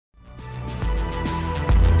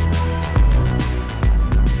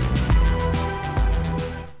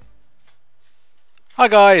Hi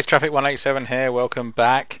guys, Traffic187 here, welcome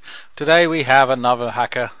back. Today we have another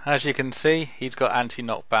hacker. As you can see, he's got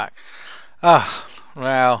anti-knockback.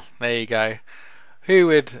 Well, there you go. Who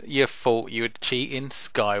would you have thought you would cheat in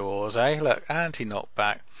Skywars, eh? Look,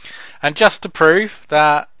 anti-knockback. And just to prove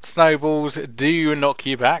that snowballs do knock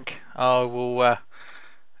you back, I will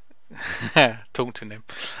taunting him.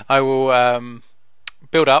 I will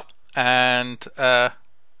build up and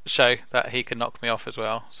show that he can knock me off as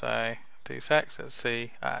well. So 2 secs, let's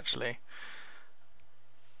see actually.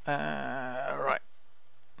 Right.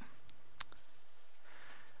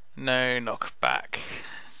 No knockback.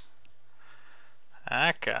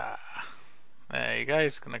 Okay. There you go,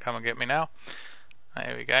 he's gonna come and get me now.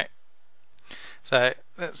 There we go. So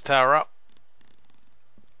let's tower up.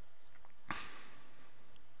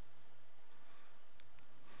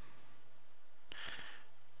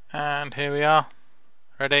 And here we are.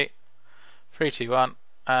 Ready? 3, 2, 1,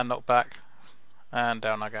 and knock back. And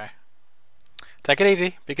down I go. Take it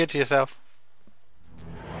easy, be good to yourself.